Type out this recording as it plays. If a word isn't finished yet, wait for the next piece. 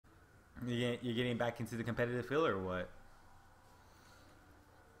You're getting back into the competitive field or what?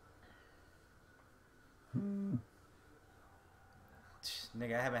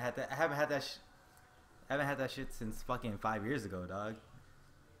 Nigga, I haven't had that. I haven't had that shit since fucking 5 years ago, dog.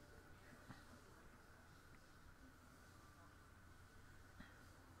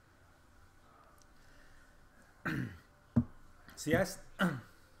 See,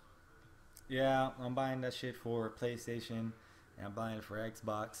 yeah, I'm buying that shit for PlayStation, and I'm buying it for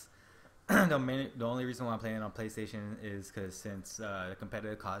Xbox. The only reason why I'm playing on PlayStation is because since the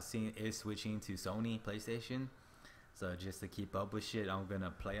competitive COD scene is switching to Sony PlayStation, so just to keep up with shit, I'm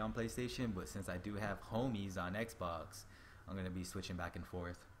gonna play on PlayStation. But since I do have homies on Xbox, I'm gonna be switching back and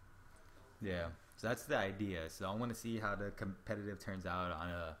forth. Yeah, so that's the idea. So I want to see how the competitive turns out on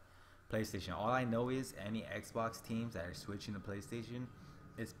a PlayStation. All I know is any Xbox teams that are switching to PlayStation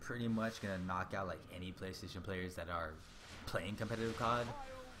is pretty much gonna knock out like any PlayStation players that are playing competitive COD.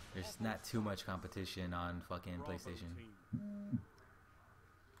 There's not too much competition on fucking PlayStation.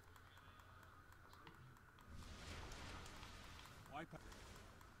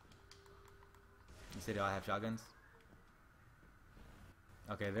 You said they all have shotguns?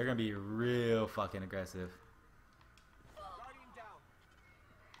 Okay, they're gonna be real fucking aggressive.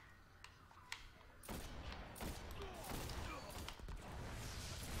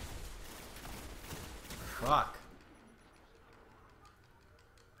 Fuck.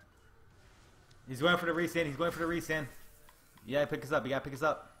 He's going for the resend. He's going for the resend. Yeah, pick us up. You gotta pick us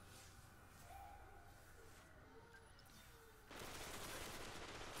up.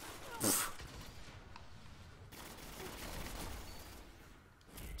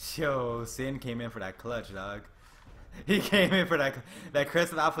 Yo, Sin came in for that clutch, dog. He came in for that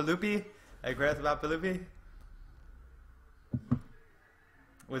crest of Alpha Loopy. That crest of Alpha Loopy.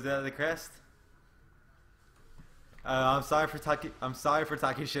 Was that the crest? I'm sorry for talking. I'm sorry for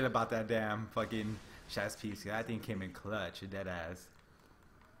talking shit about that damn fucking chess piece. That thing came in clutch, dead ass.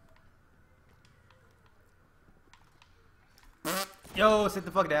 Yo, sit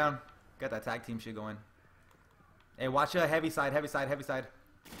the fuck down. Got that tag team shit going. Hey, watch a heavy side, heavy side, heavy side.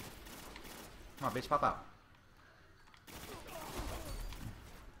 Come on, bitch, pop out.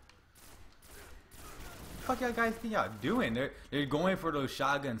 What the fuck y'all guys think y'all doing? They're going for those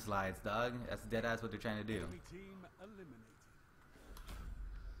shotgun slides, dog. That's dead ass what they're trying to do.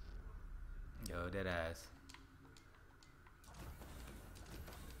 Yo, dead ass.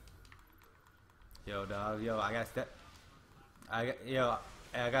 Yo, dog. Yo, I gotta step. I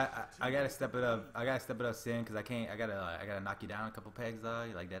gotta step it up. I gotta step it up, Sin, cause I can't. I gotta knock you down a couple pegs, dog.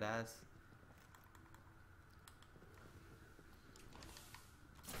 You like dead ass.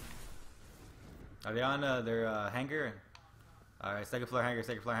 Are they on their hangar? Alright, second floor hangar,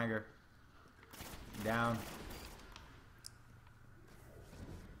 second floor hangar. Down.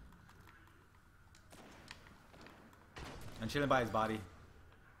 I'm chilling by his body.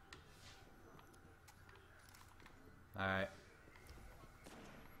 Alright.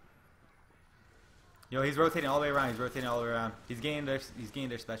 Yo, he's rotating all the way around. He's rotating all the way around. He's getting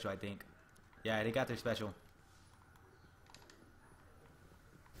their special, I think. Yeah, they got their special.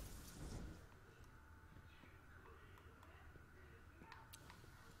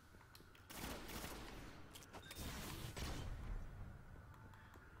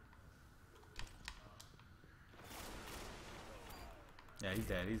 Yeah, he's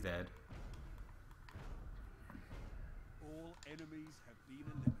dead. He's dead. All enemies have been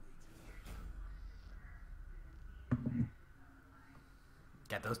eliminated.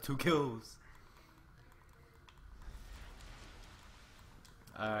 Got those 2 kills.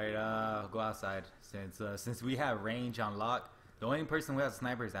 Alright, go outside. Since we have range on lock, the only person who has a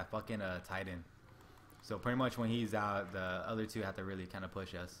sniper is that fucking Titan. So pretty much when he's out, the other 2 have to really kind of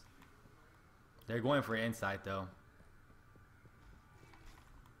push us. They're going for inside though.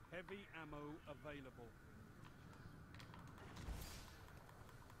 Heavy ammo available.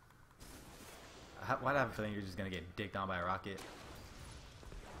 Why do I have a feeling you're just gonna get dicked on by a rocket?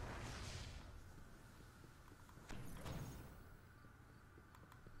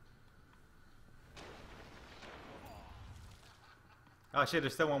 Oh shit,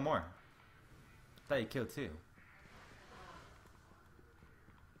 there's still one more. I thought you killed 2.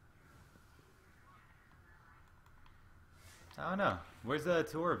 I don't know. Where's the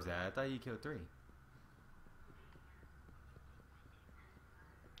 2 orbs at? I thought you killed 3.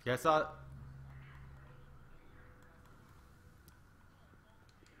 Yeah, I saw.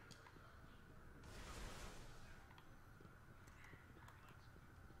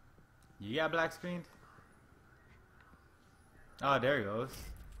 You got black screened? Oh, there he goes.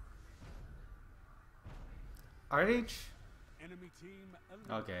 RH? Enemy team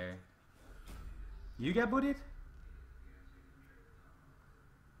eliminated. Okay. You got booted?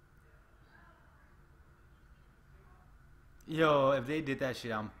 Yo, if they did that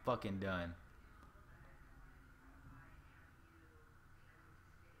shit, I'm fucking done.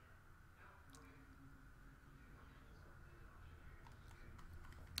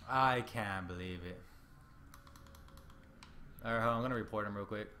 I can't believe it. Alright, hold on, I'm gonna report him real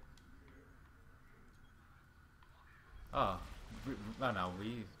quick. Oh, oh no,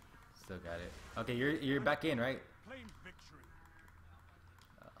 we still got it. Okay, you're back in, right? Claim victory.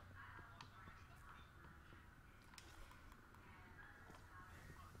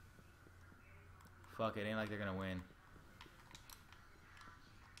 Fuck it, ain't like they're gonna win.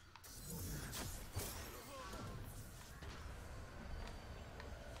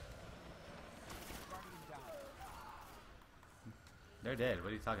 They're dead. What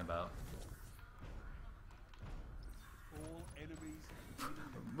are you talking about? All enemies have been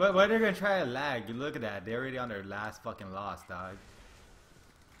eliminated. But why they're gonna try to lag? You look at that. They're already on their last fucking loss, dog.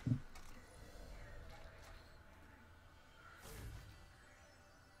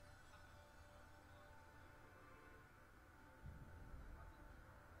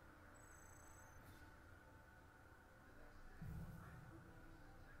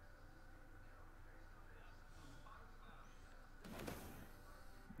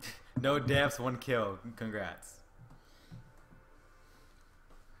 No deaths, 1 kill. Congrats.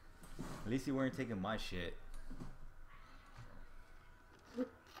 At least you weren't taking my shit.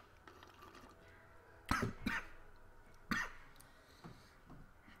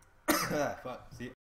 Fuck. See.